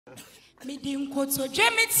Midin koto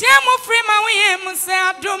Jemi tiamo frima we say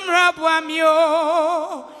adom rabo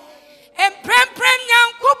amio. Emprempren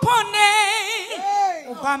nyankopone.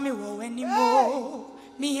 Oba mi wo animo.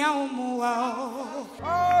 Mi ya omuwa.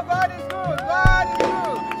 Oh, God is good. God is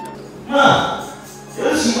good. Ma,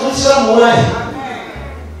 Yesu osira moai.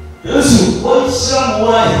 Yesu osira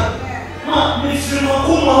moai. Ma, mi fi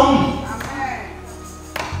makoma.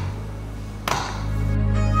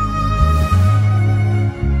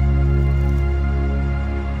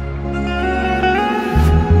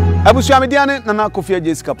 Abusu amediane nana Kofia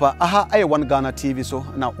Jessica pa aha aye One Ghana TV so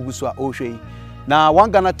na ugusu a ohwe na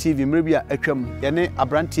One Ghana TV mrebia atwam ye ne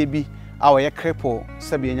abrantie bi a oye krepo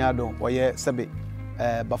sebe nyado oye sebe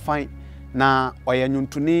bafan na oye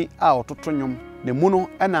nyuntuni a ototo nyom ne mu no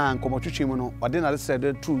na nkomotwetwe mu no ode na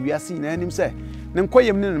resede tu wiase na anim se ne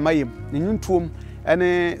nkoyem ne mayem ne nyuntuom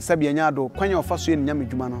ene sebe nyado kwanya ofaso ye nyame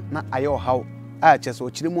dwuma no na aye ohaw a chese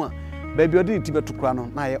okiremu a ba bi ode ti betukura no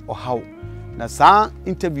na aye ohaw na sa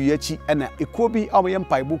interview yachi ena ekobi amoye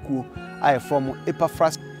mpaiboku aye from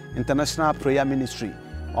Epaphras Prayer Min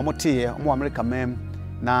omote omo America mem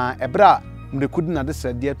na ebra Mireku Jnr de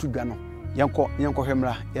srade atudwa no yenko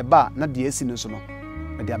hwemra ye ba na de asi no so no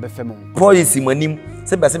me de abefem poison manim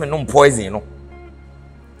se be se me no poison no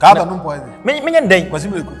ka ba no poison me nyen kwasi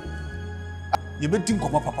Mireku ye beti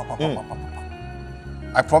nkomo papa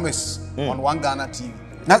I promise on One Ghana TV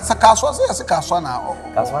na sakaso se sakaso na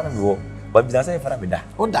kaswa na biwo ba bi say fara beda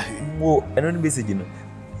o da mo eno no message no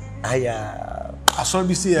aya aso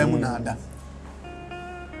bi say emu na ada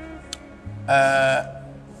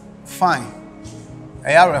fine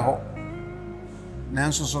ayare ho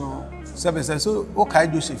nanso so no sebe so o kai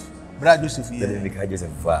Joseph bra Joseph ye ni kai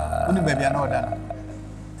Joseph fa oni bebia na oda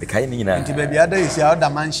e kai ni nyina nti bebia da yesi oda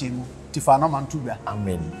manhye mu tifa no man tubia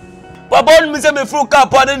amen Papa on me say me fro car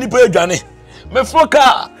pa na ni pa adwane me fro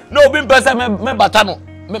car no obi mpesa me bata no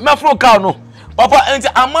me fro car no papa enti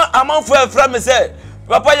ama fo efra me say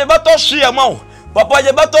papa ye beto hye ma o papa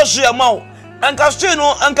ye beto hye ma o anka hye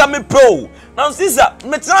no anka me pro na sisa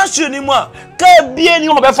me tran hye ni mu a ka bie ni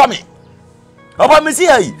o be fa me papa me si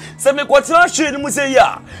hai se me ko tran hye ni mu say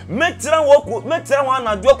ya me tran wa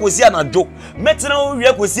na dwo ko si na dwo me tran wo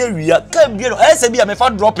wi ko si wi ya ka bie no e se bia me fa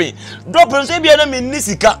dropping so bia na me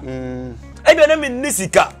nisika e bia na me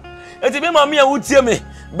nisika enti me ma me a wutie me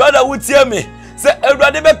brother wutie me se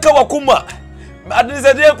Ewurade be ka wakuma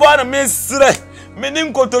adise de po na mesre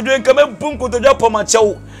menin kotodwe nka me bun kotodwe poma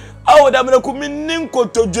chew awo da Mireku menin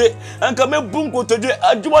kotodwe nka me bun kotodwe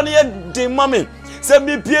adwuma ne ye den mame se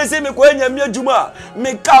mi pie se me ko anya mi adwuma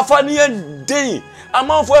me ka fa ne ye den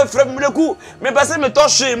amanfo efre Mireku me pese me to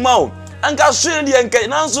hwe ma o nka hwe de nka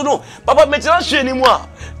nanso no papa me tira hwe ni mu a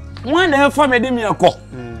wan na efa me de mi akọ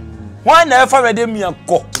wan na efa me de mi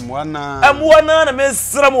akọ mwana na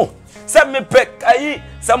mesre mo se me pek ayi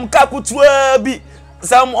sam kakutua bi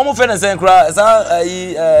sam omo fe na sen kra sa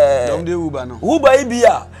ayi domde uba no uba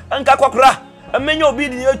ibia anka kwakra amenyo obi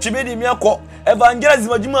di atwime di mi akọ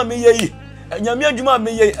evangelism adwuma me yeyi nyame adwuma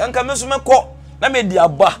me yeyi anka me so me kọ na me di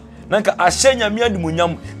aba na anka ahye nyame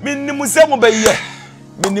adumunyam minnimu se mo beye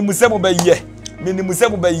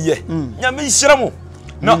nyame hyira mo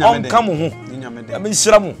na onka mo ho nyame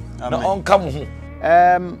hyira mo na onka mo ho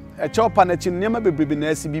a chopa na chin nema bebrebe na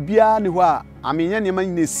asi bibia ne ho a amenye nema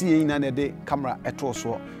nyina sie na na de camera eto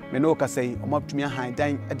so me no ka sei o matumi han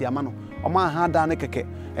dan e de ama no o ma han dan ne keke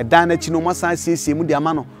e dan na chi no mo san siesie mu de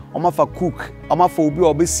ama no o ma fa cook o ma fa obi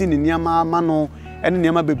obesi ne nema ama no ene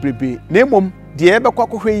nema bebrebe na emom de e be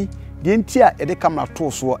kwakwohwe de ntia e de camera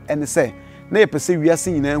to so ene se na ye pese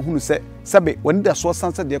wiase nyina hunu se sebe woni da so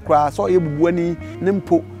sanse de kra so ye bubu ani ne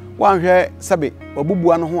mpo wanhwe sebe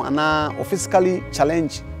obubu ano ho ana physically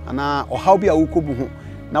challenge ana ohaw bi a wukobu ho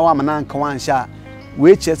na wa mana nka wansha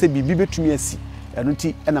we che se bibi betumi asi eno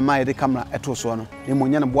ti ena ma ye de camera eto so no e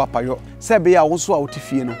monya ne bo apayo sebe ya wo so a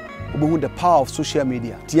wotifie no obohu the power of social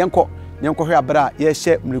media ti yenko hwe abra ye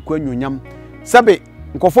hye Mireku anyonyam sebe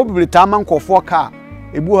nkofo bibiri ta ma nkofo ka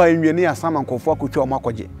ebu ha enwene ya sama nkofo akotwa o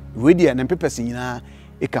makoje we dia ne pepesi nyina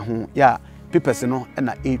eka ho ya pepesi no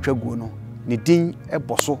na etwa guo no ne din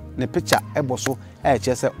eboso ne picture eboso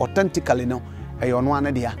chese authentically no eyono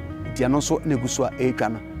ane dia dia no so na guso a etwa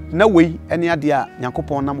no na wei ene ade a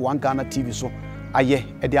Nyankopon nam One Ghana TV so aye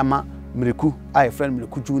ede ama Mireku aye friend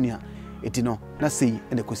Mireku Jnr eti no na sei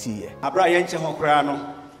ene kosi ye abra ye nche ho kra no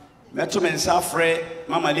meto men sa frɛ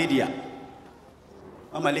Mama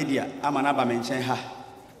Lydia amana ba men chen ha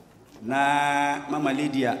na Mama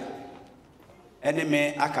Lydia ene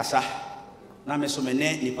me akasa na me so me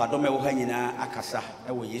ne nipadome wo ha nyina akasa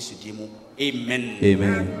e wo Yesu di mu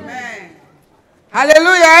amen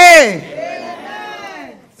Hallelujah.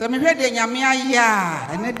 So me hwe de nyame aya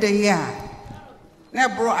ene de ya na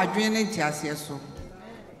bro adwen ne ntiase so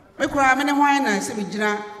me kura me ne hwan na se me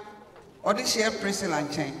gina Odehyieba Priscila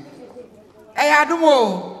nchen eya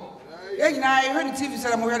adumo ye nyina ye hwe ne TV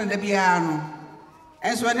sele mo hwe ne da bia no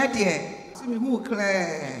enso ene de se me hu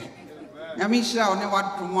clear nyame hira one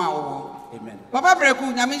wadomo awo amen papa breku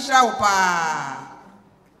nyame hira wo pa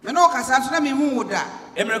me no kasa so na me hu wo da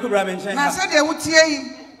Mireku bra me nchen na se de wotie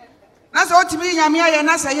yi na so otimi nyame aye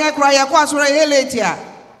na se ye kura ye kwa so ye late a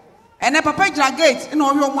ene papa gira gate na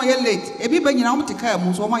ohwe omo ye late ebi ba nyina omo tika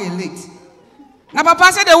mu so omo ye late na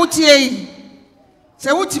papa se de wotie yi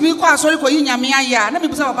se wotimi kwa so ko yi nyame aye na me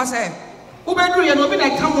busa papa se wo beduru ye no obi na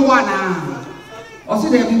kam wo na o se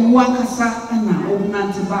de mu akasa na o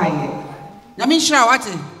nante baye nyame hira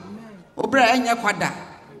wate obra enye kwada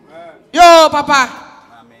yo papa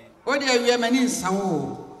amen o de awie mani nsan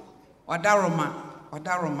wo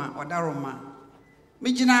Wadaroma.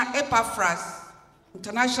 Mijina Epaphras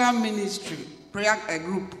International Ministry Prayer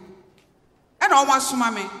Group. And almost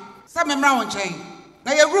sumame. Some memra on chain.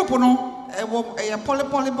 Now your group no a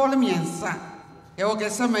poly miensa. You will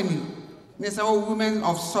get so many. There's all women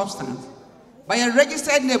of substance. By a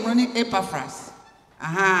registered name running Epaphras.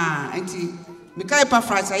 Aha, auntie. Mika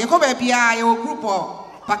Epaphras, you come baby, your group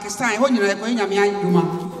of Pakistan, when you're going to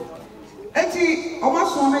Duma. Eti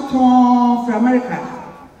almost one from America.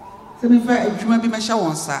 Se me fa adwuma bi me hye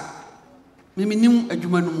won sa. Me nim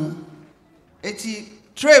adwuma no mu. Eti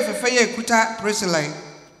tray fefa ye kuta Priscila.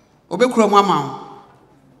 Obekura mu ama.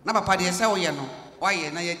 Na papa de se wo ye no. Wa ye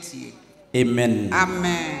na ye tie. Amen.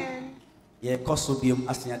 Amen. Ye koso biom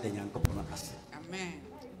asenya de Nyankopon ase. Amen.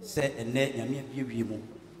 Se ene nyame biewie mu.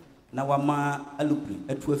 Na wama alupri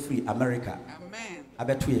atu afri America. Amen.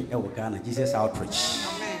 Abeto ye e wo Ghana Jesus Outreach.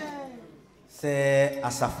 Amen. Se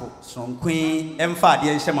asafo sonkwen emfa de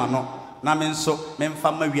enhyema no na me nso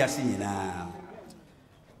memfa ma wiase nyina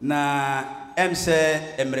na emse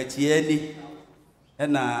emretie ni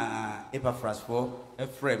na Epaphras fo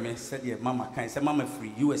efre me se de mama kan se mama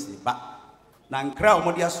free USA ba na nkra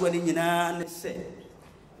omode aso ani nyina ne se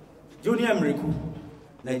Junior Mireku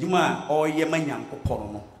na djuma oye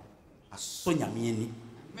manyankopon no aso nyame ani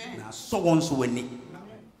na aso wonso wani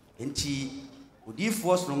enti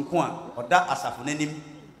Odehyiefo sonko a oda asafo nanim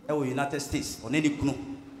e wo United States onani kunu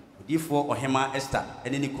Odehyiefo Ohema Esther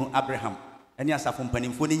enani kunu Abraham eni asafo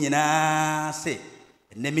mpanimfo ni nyina se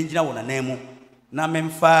enne mengyina wo nanam na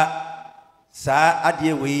memfa sa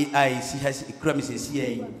ade we ai si hasi ikura misesi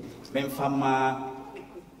yi memfa ma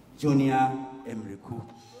Junior Mireku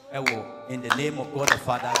ewo in the name of God the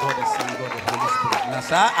Father, God the Son, God the Holy Spirit. Na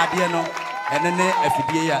sa ade no enene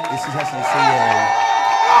afidie ya esi hasi se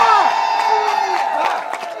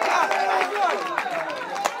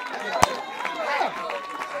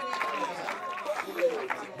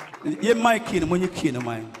ye mic in when you key in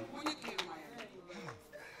mine.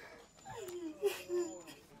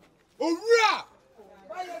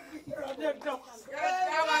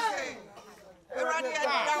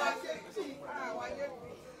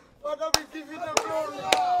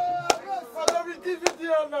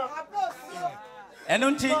 And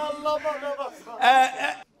until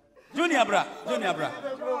Junior bra.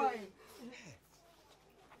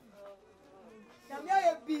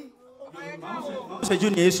 Se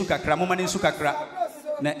Junior Yesu kakra mo mane Yesu kakra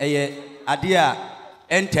na eye ade a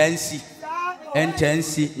entansi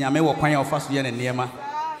nyame wo kwan ofa so ye ne niema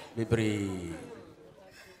bebre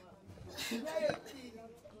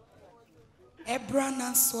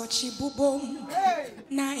Ebrana sochi bubom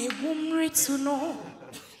na egumri tuno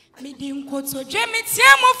midi nkoto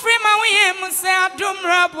dwemitia mo frima we mu se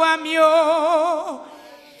adomra boamio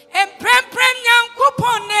empremprem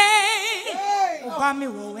nyankopone Obami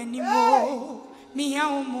wo animo mi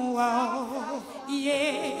haumu wa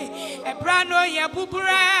ye ebrano ya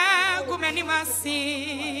bubura gumeni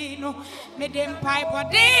masino medem pai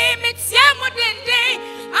body mitiamo dende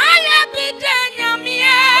aya bidenya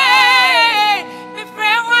mie me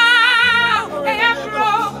frewa e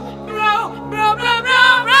bro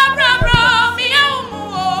mi haumu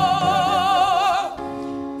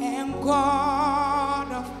am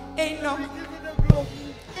God of Enoch.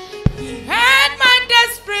 He heard my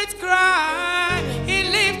desperate cry, he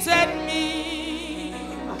lifted me.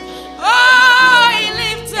 Oh, he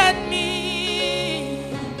lifted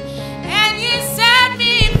me. And he set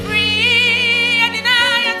me free. And in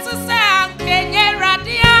I to say, Kenya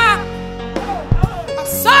Radia.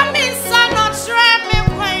 So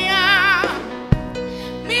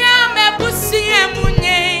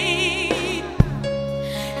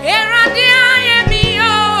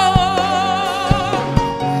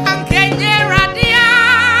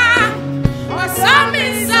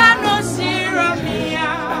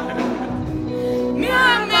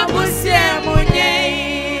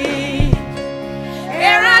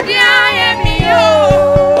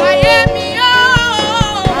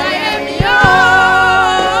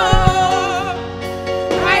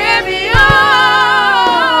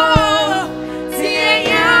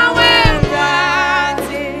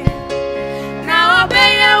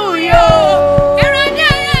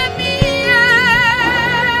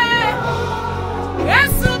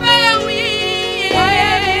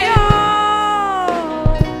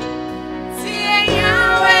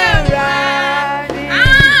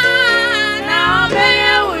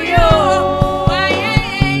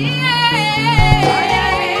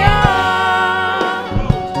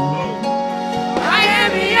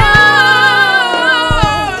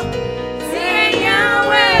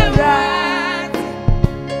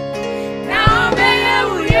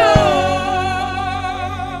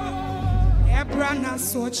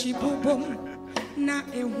Chibubum na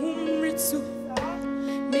ehumritsu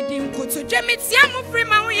Medim koto Jemitiamu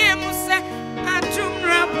frima uye muse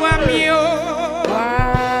Atumra buamio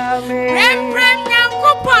Prem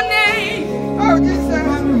nyankupone Oh, Jesus.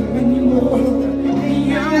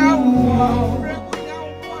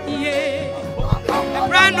 Yeah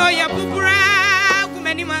Brano ya bubura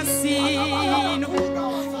Kumeni masino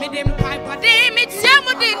Medem pipa de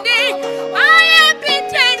Mitiamu dindi Aye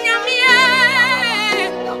bitenya miye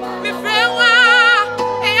Mifrewa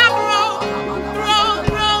Eya bro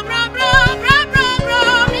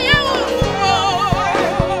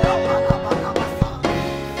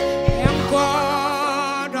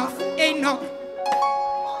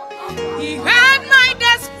He heard my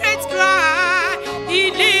desperate cry.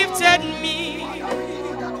 He lifted me.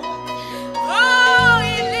 Oh,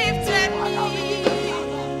 he lifted me.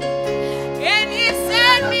 And he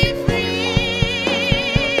set me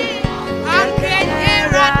free. I'm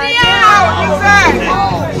getting ready.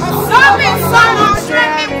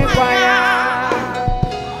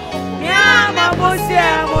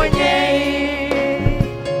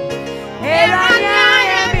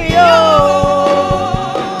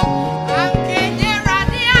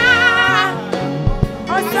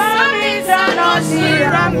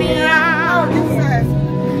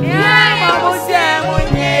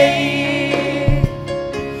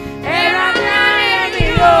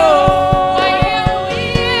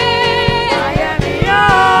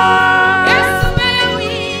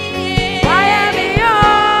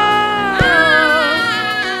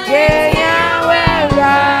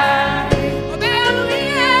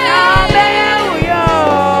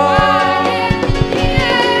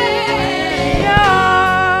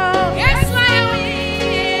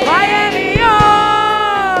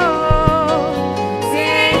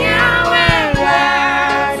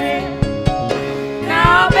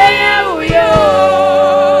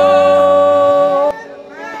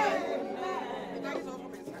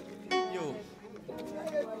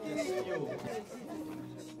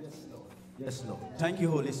 Yes, Lord. Thank you,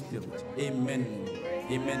 Holy Spirit. Amen.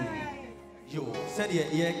 Amen. Yo, said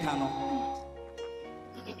ye canon.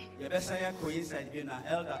 The best I coincide being an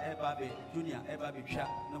elder Ebabe Jnr. Ebabe Chat,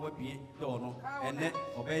 no be Dono, and then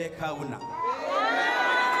obey Kauna.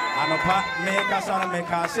 Anopa make us on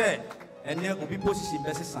make us say, and then will be position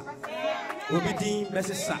Bessison. Will be Dean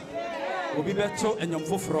Bessison. Will be better and young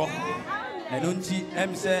Fufro. And Unti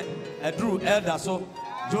M say a Drew elder so.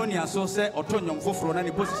 Junior so say Otonium Fufro and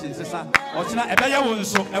the position says, Ochina Ebaya won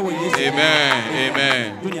so. Amen.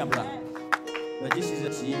 Amen. Junior Bra. But this is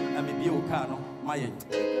a sea, I may be Okano, Mayan.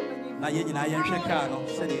 In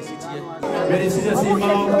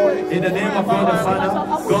the name of God the Father,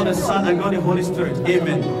 God the Son, and God the Holy Spirit.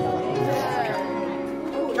 Amen.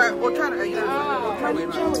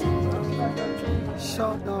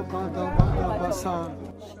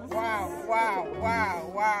 Wow, wow,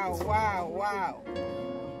 wow, wow, wow, wow.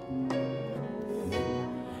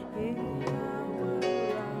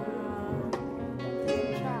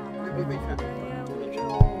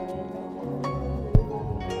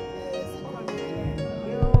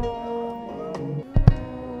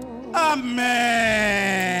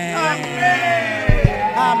 Amen.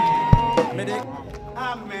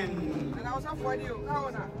 Amen. And I was for you.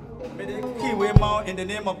 In the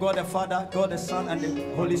name of God the Father, God the Son, and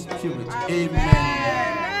the Holy Spirit. Amen.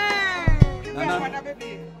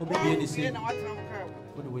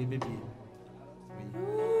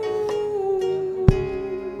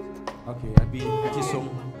 Okay, I'll be so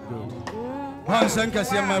good. Once and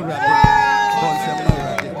Cassiama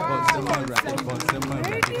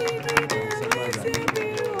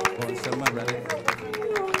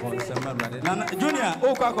Junior,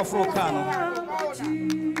 oh, Coco Frocano.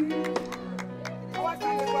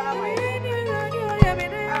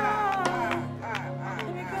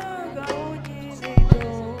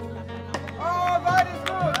 Oh, God is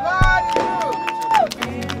good. God is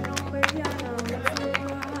good.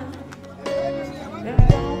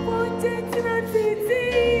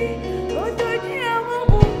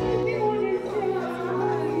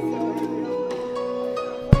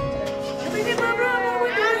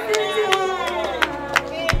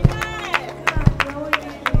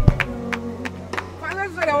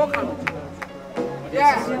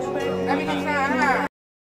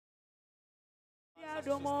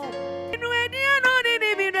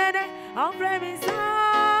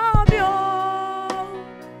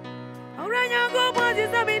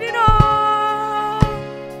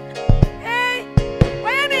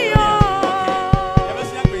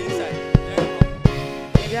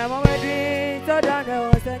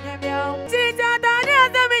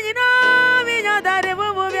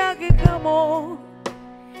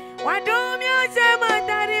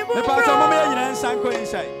 The pastor, Mamma, and Sanko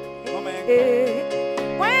inside. When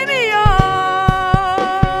we are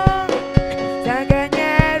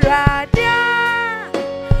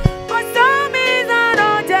for some reason,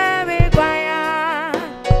 don't tell me why.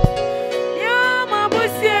 You're my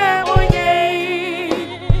pussy,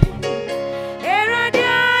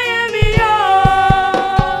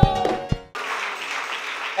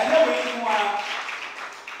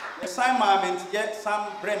 Simon, get some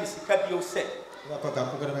brems, cut you set.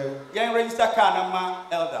 Young register car number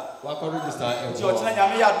elder. What register? Your China,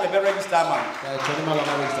 register man.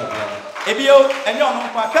 Ebio, and you know,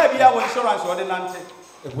 Cabia insurance or the Nante.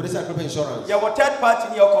 What is that insurance? You were third party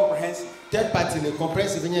in your comprehensive. Third party in the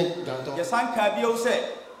comprehensive in your son Cabio said.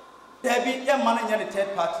 There be a man in the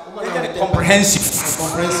third party. Comprehensive.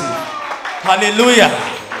 Comprehensive. Hallelujah.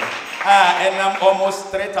 And I'm almost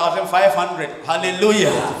 3,500. Hallelujah.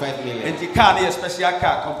 55 million. And you can't be a special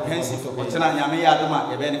car comprehensive. But tonight, you may have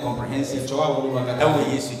a very comprehensive. That way,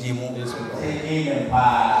 yes, you do. Amen.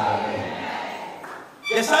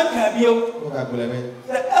 The son can be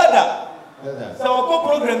the elder. So, what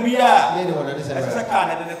program we are? As a car.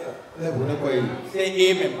 Say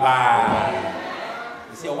amen.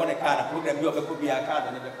 You see, I want a car program. You could be a car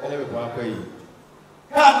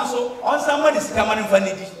and so on somebody's coming for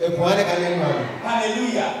Nidi.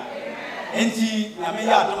 Hallelujah. And she, I may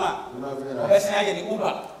have to let's say any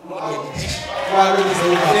Uber.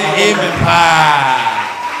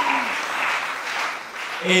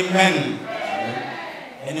 Amen.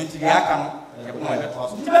 And into the account,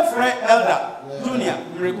 friend elder, junior,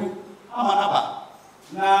 Mireku, Amanaba.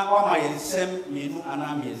 Now, what my same menu and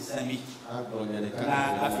I'm in semi.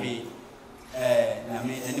 Afi,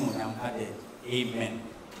 Nami, anyone I'm had. Amen.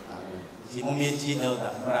 Zimumeji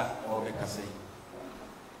elder bra or bekase.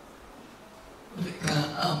 Vika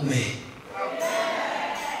amen.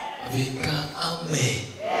 Vika amen.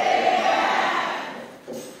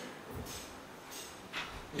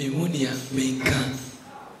 Mimunia menka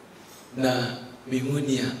na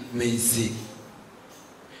mimunia mensi.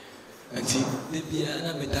 Anti bibia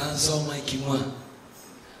na meta so maiki mu a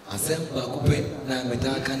asem ba kupe na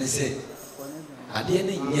meta kan se ade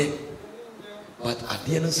ne nye. But at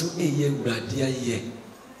the end of the day, Bradia ye.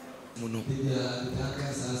 Muno.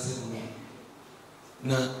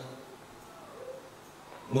 Na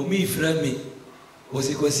Momi Frami was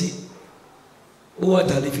a quasi. What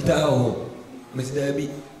a lifita ho, Mr. Debbie.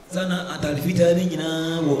 Sana at a lifita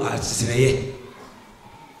in wo at Sreye.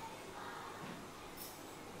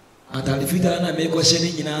 At a lifita and I make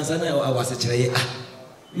questioning in Ansana, I was a Sreye.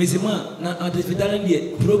 Miss Ma, na at the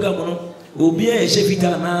Fitalan program. Obia e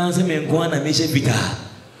chefita na se menkwa na me chefita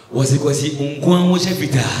wose kwasi unkwa wo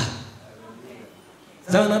chefita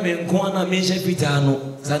sana menkwa na me chefita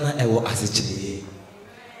no sana ewo asechire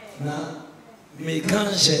na me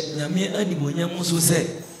kanhye nyame animonyam so se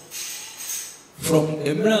from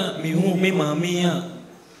emra me hu me mami a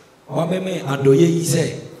wa be me adoye yi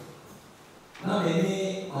se na me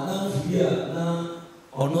ni anafia na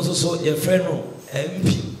ono so ye friend no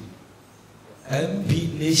MP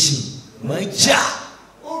nation Macha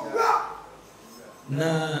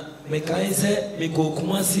na mekaise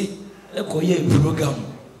mekokumasi ekoye program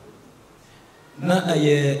na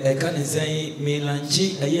aye ekanisen me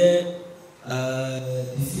lanchi aye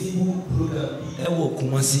disabled program ewo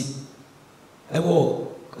kumasi ewo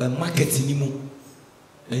market ni mu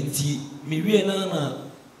enti me wie na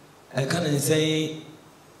ekanisen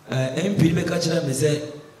MP be ka kira me se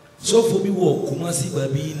so for bi wo kumasi ba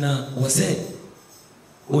bi na wo se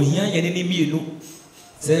ohia yene ni mienu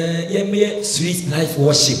se yeme sweet life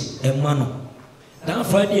worship emano dan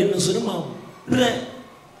Friday no so no ma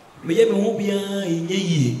me yeme ho bia enye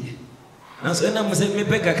yie na so na mo se me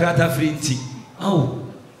pe kakrata free nti aw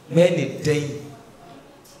many day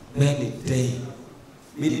me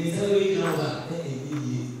ni se we no ba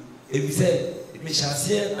e se me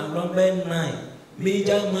chase around ben 9 me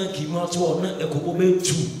jama ki mo to na ekobo be 2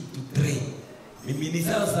 to 3 me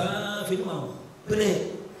minisa sa fi ma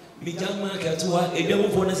pre mi jama ka to ha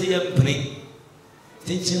edwam fo na se ye mpene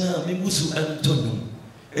tinchina mi musu antonum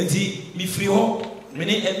enti mi free ho me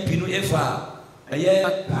ne MP no efa eye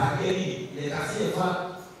taageri ye kase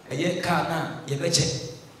efa eye kana ye beche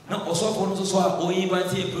na osofo no so a oyi ba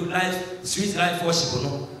tie pro life sweet life worship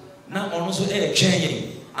no na ono so e twen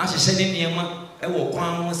ye ahye ne niema e wo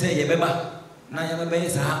kwan ho se ye beba na ye beba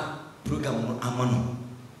sa program no amano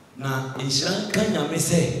na inshan kanya me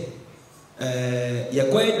se ye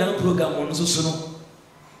kwai dan program no so no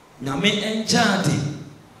nyame enchade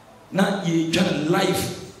na ye twa live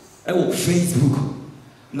e wo Facebook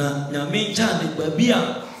na nyame enchade ba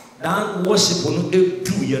bia Dan worship no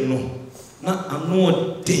edu ye no na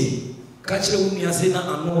ano dey. Ka kire wo nua say na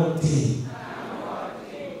ano dey.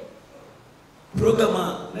 Program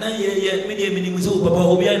na ye me dey minimu so papa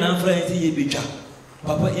obi ai na friend say ye betwa.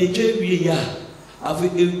 Papa ye twa wie ya. Afi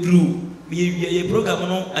edu ye program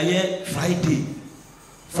no aye Friday,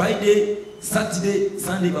 Saturday,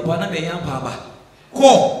 Sunday papa na be yan papa.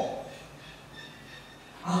 Ko.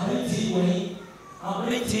 I'm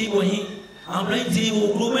plenty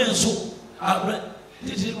will groom and so.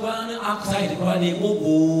 This is one outside the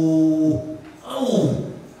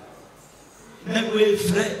oh, never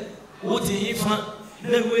fret. What he found,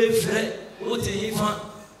 never fret. What he found.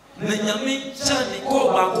 Nanyamin Chani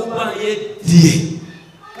call back over yet, dear.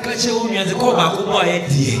 Catch a woman as a call back over yet,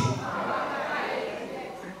 dear.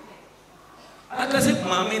 I can say,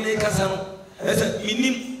 Mammy, as a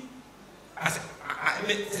minim.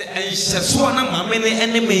 I shall swan my many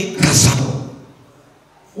enemy castle.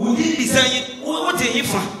 Would you be saying, what are you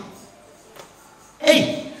from?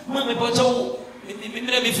 Hey, Mammy Pocho,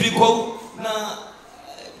 let me free go. Now,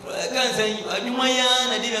 I can't say, you my yarn,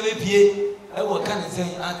 I didn't have a pay. I will can't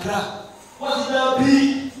say, I cry. What's that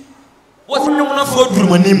be? What's no one for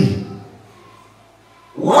Drumanim?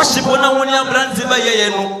 Worship on a 1 year brand by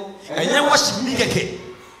Yano, and then worship me.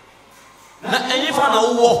 Now, any fan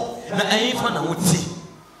of war. Na ayi fa na wuti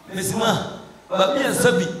mesima ba mi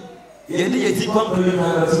asabi ye de yeti kwampulu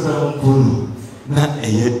na rasuna mpulu na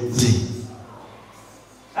eyeti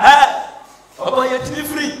obo yeti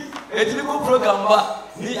free yeti ko program ba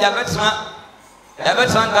ni ya betra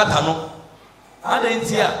ngata no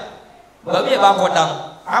adentia ba mi ba kodan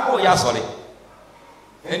amo ya sole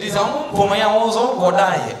enti sa mo mpoma ya won so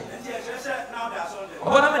kodan ye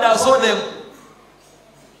obo na me da so dem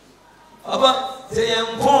obo say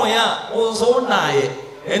empon ya also nae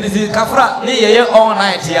and this kafra ne ye all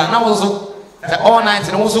night ya na also the all night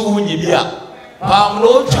no so unyi bia pam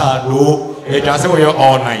no chado e ja say we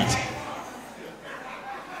all night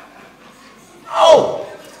oh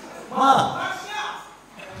ma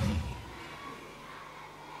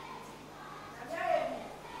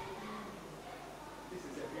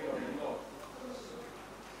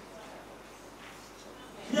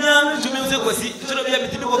ya mi tumi se kwasi so bia mi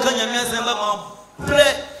timi ko kanya mi asamba ma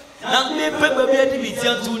pray na me pegba bia di bi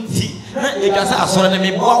tia tunti na e dwa sa asore na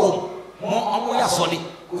me boa wo mo omo ya sole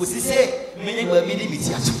ko si se me nye ba bi di bi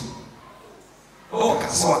tia tu o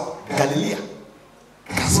kaswa Galilea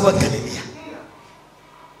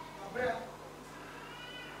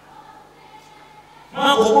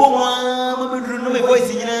ma ko bo ma bedru no me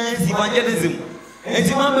voice nyina si evangelism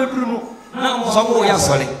enti ma bedru no na mo so mo ya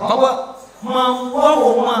sole baba ma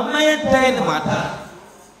wo ma me dai na mata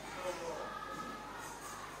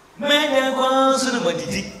Mene kwa sunu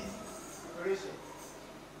madidi.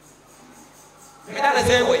 Me da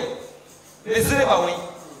say way. Le sire ba way.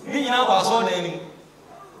 Ni nyina ba so na ni.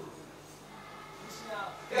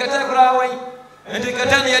 Kata kra way. Enti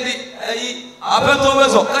kata ni adi ayi apeto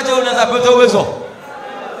bezo. Kaje una za apeto bezo.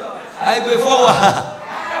 Ai be forward.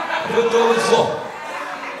 Apeto bezo.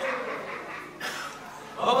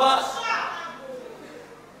 Baba.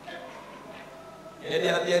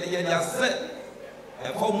 Yedi ase.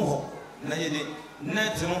 Come home, na yede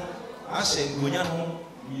net no ahye ngonya no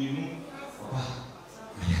yenu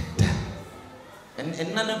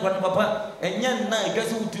en nana kwa papa enya na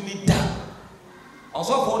edwase utumi da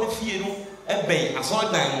osofo no fie no eben aso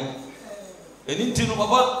dan no eni nti no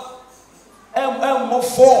papa mo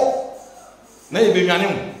fo na yebe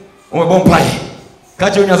nwane mo bon pai ka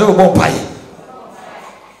je onya so bon pai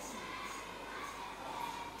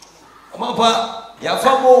papa ya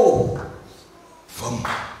famo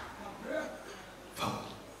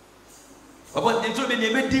Papa dentro be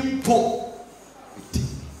nebe dimpo.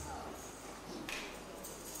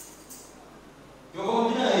 Yo ko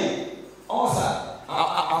mina e. Osa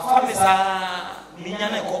afamisa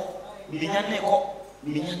minyane ko.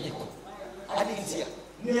 Adi ntia.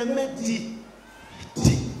 Nieme di. It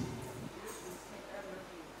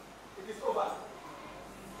is over.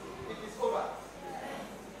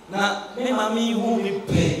 Na me mami hu mi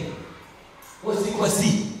pe.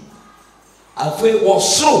 Kwasi afi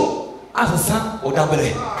osoro asesa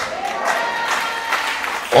odabere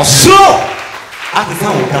osoro asesa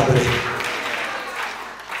odabere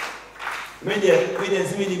media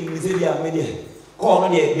zimini mzedia media ko no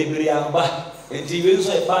de bebere amba enti we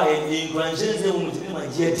so e ba e nkranche ze unu timi ma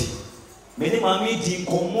jeti meni mami di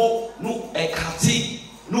komo no ekati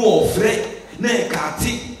no ofre na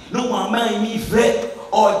ekati no mama mi fre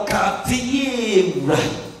o kati ye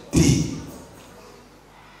right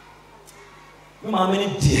Mama ni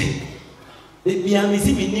die. Ebi ami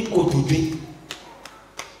si mi ni kotodwe.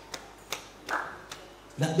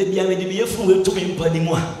 Na baby a me de me fun we to me mpa ni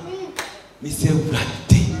mu a. Me se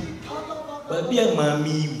wrade. Baby a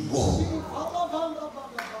mami wo.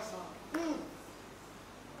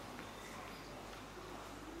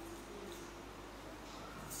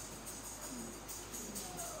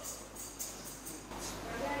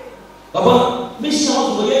 Papa, me se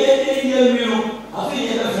o to ye mi no. Afi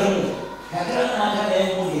ye na fran. Kakra na ka le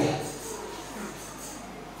mo dia.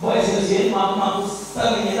 Boy se se ma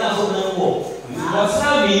sabe ni na so na wo. Wa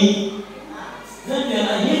sabe na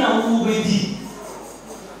ye na wu be di.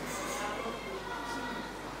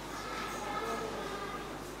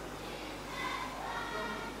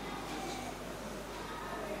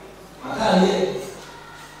 Akale.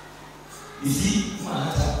 Isi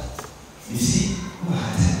mahata.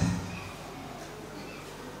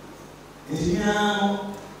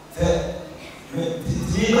 Now,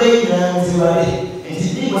 the way now is right.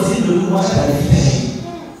 It was in the water.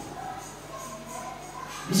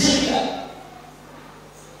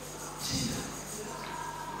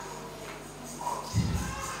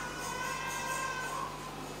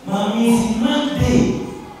 Mommy, Monday,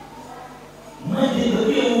 the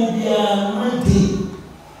real will be a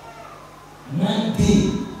Monday.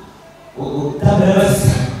 Oh, Tabas.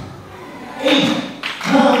 Hey,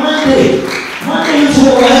 Monday. Monday to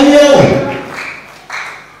Ohio.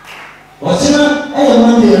 What's in a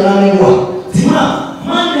Monday around the world? Tima,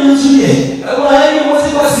 Monday to the Ohio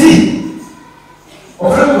was it? Or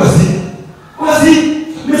was it?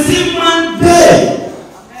 Missing Monday.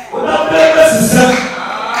 Without purpose, sir.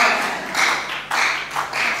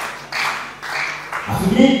 After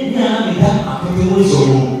me, I am the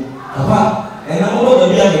one. Papa, and I'm all the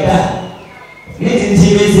way at that. Let's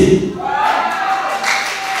see.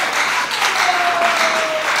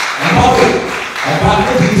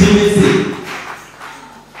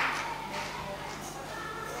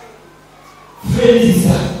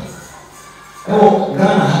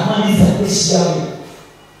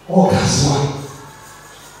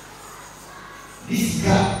 This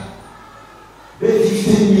guy, they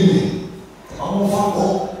 15 million. I'm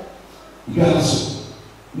over. You got so.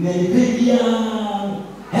 Nearly baby,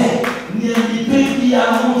 hey, nearly baby,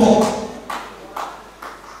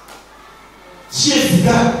 she is the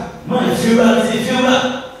guy. My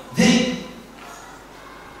favorite, Dick.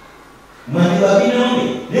 My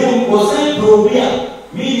baby, they was a problem.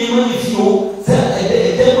 Me, they want to feel that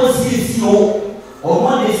they must see you or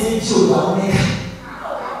one day say, children.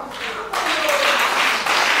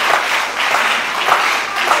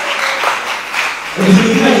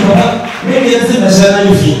 Maybe it's a national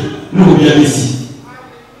no, we are missing.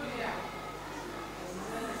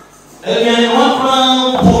 And one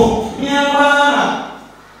pound for Myanmar.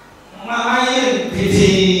 My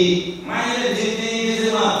pity, my is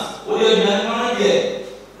a month. What are you not yet?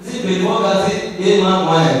 Zip it, what does it? They want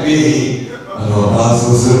my baby. Also,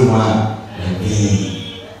 someone.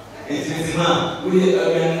 It's a man. We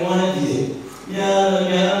are one year. Yeah,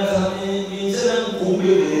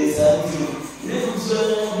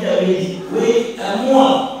 wait, and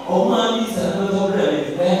more or money is another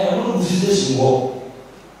problem. I won't use this more.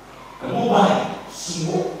 I won't buy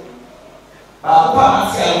small.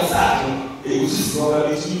 Our parents are starting. It was just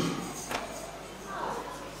probably cheap.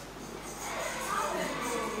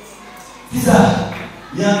 These are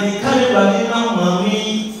young carrying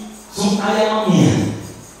mommy, some I am here.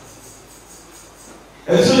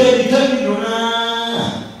 And so they tell me,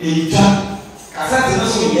 Donna, a trap. I said, not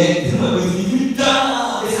so yet.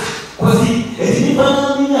 Was it any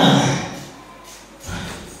banana?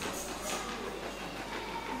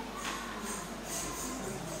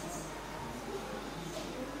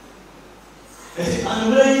 I'm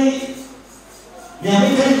very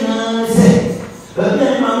young, said, but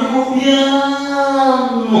then Mammy will be a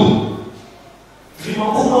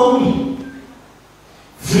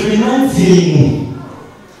Freeman,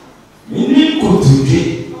 you need go to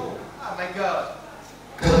jail. Oh my God.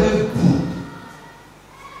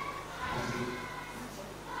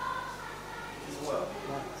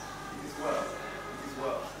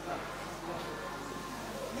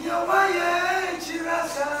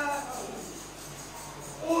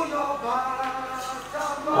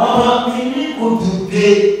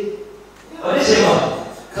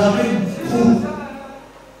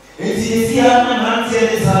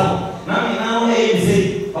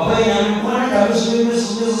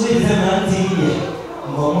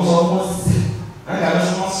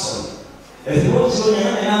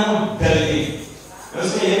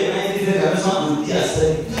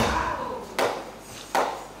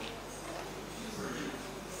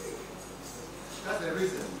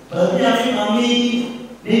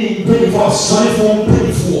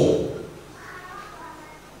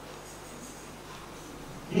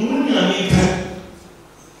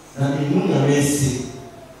 na mimu na mensi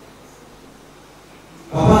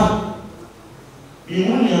papa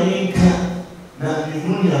mimu na menka na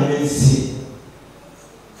mimu na mensi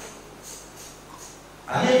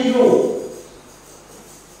ane yo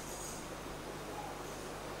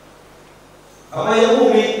papa ya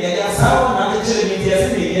wo me ya sawa na kire mi dia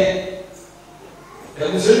se mi ye ya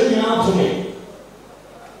kusoni ni na to me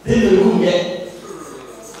dele ku me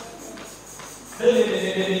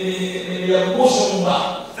ya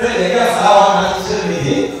kushumba dele ya sawa na kire mi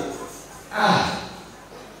ye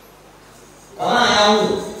ana ya wo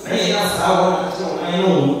me ya sawa na kire mi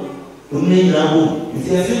no unni na wo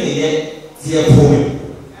dia se mi ye dia po me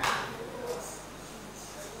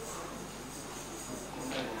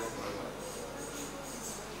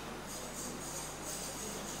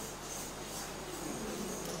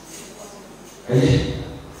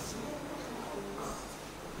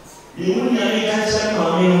Ibu nyami kaca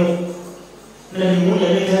mamimu, na ibu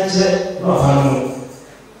nyami kaca mafamu.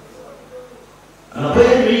 Apa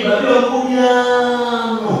yang beri babi aku punya,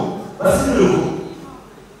 pasti dulu.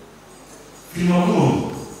 Film aku,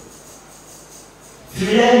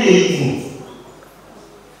 film yang dia itu,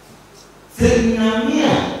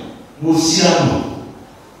 senamnya musiamu.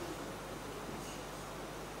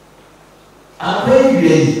 Apa yang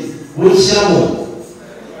dia musiamu?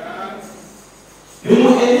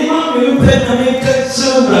 Yung enima yung pena may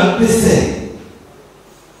katsura pese.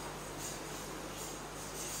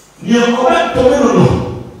 Niya kobat tomeno.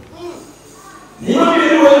 Nima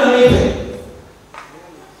yung wala nipe.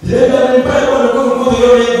 Leba ni pa ko ko ko yo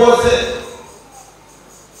ni bose.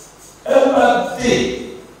 Emati.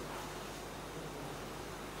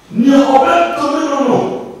 Niya kobat tomeno.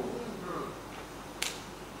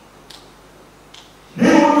 Ni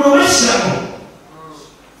mo mesha.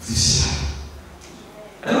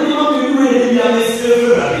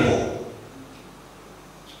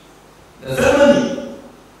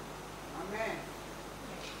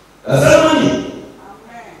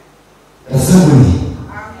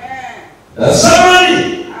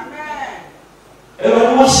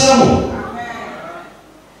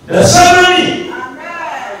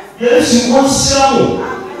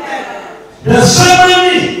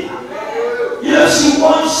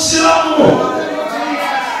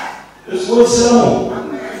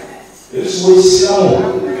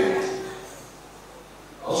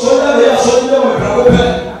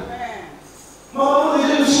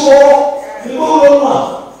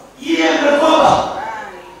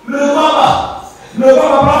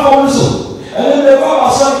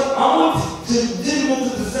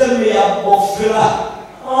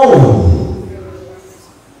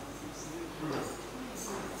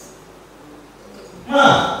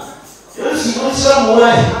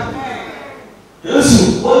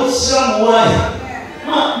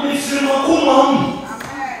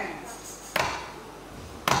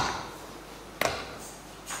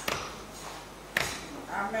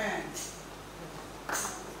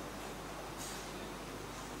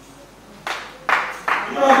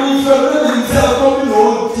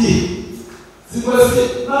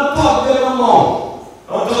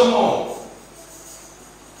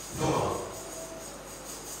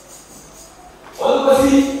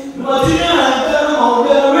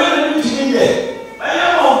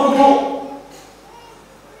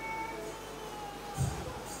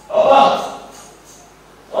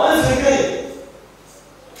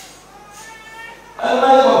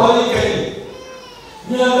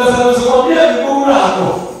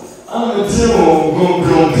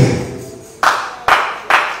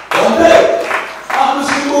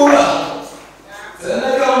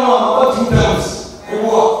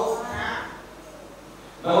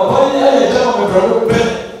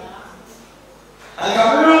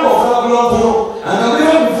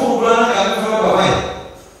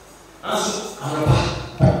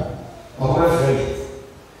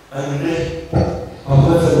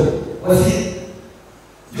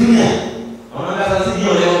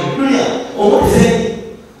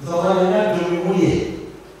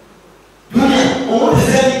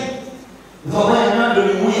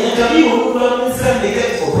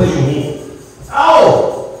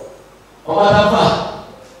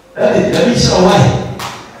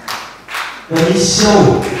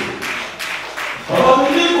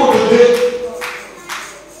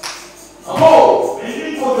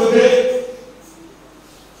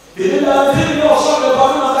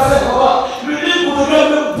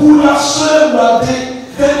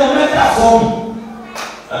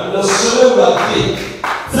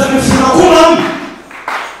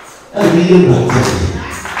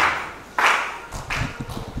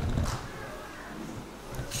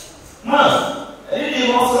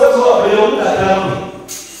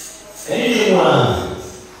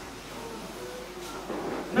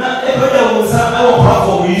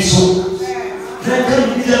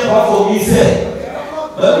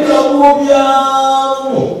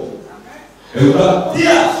 Obiano.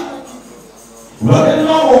 Dia. But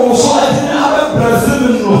no one saw it in our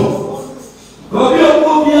Brazil.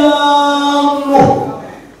 Obiano.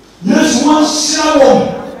 Yes, one shower.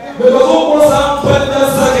 Because all was our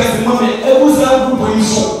partners against money. It was our group of you.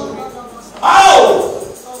 Ow!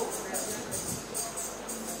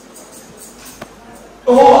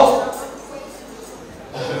 Oh!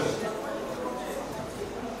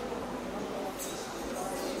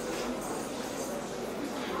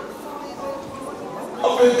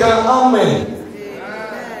 Amen.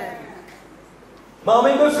 Mamma,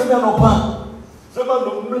 go from your papa. From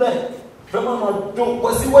a black. From a dog.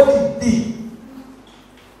 Was what he did.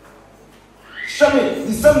 Show me.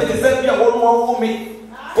 The son that said, "You are one woman."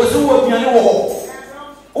 Was who was behind the wall?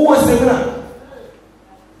 Who was the winner?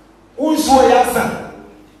 Who saw your son?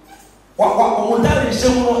 What would that be?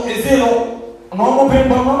 Show me a zero. No more paper,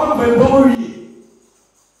 no more paper.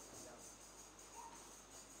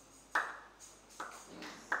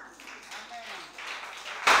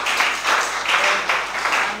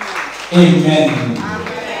 Amen.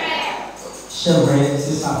 Children, this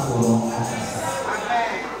is our phone.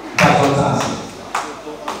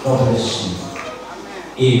 God bless you.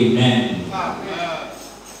 Amen.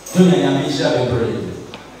 Junior, I'm in shall be brave.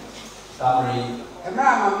 Sorry. And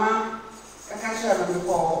now, Mamma, I can't share them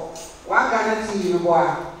before. One Ghana tea in the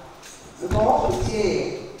boy. The ball of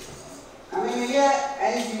tea. I mean, yeah,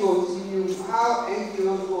 NGO to you, how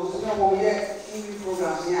NGO goes to know yet TV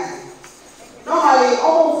programs here. Normally,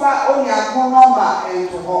 almost only a phone number and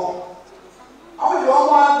to home. Only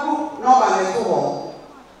one group number and to home.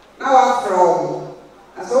 Now after all,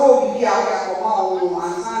 I saw be out there for home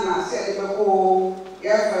and Sana said the whole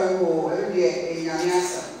airfare every day in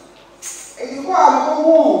Yamiasa. If you go out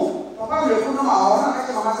home, probably put them out, not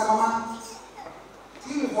catch Mama.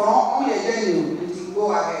 See for only a genuine to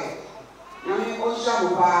go ahead. Yami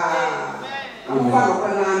Oshamuba.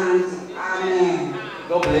 Amen.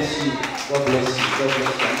 God bless you. God bless you. God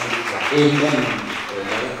bless you. Amen.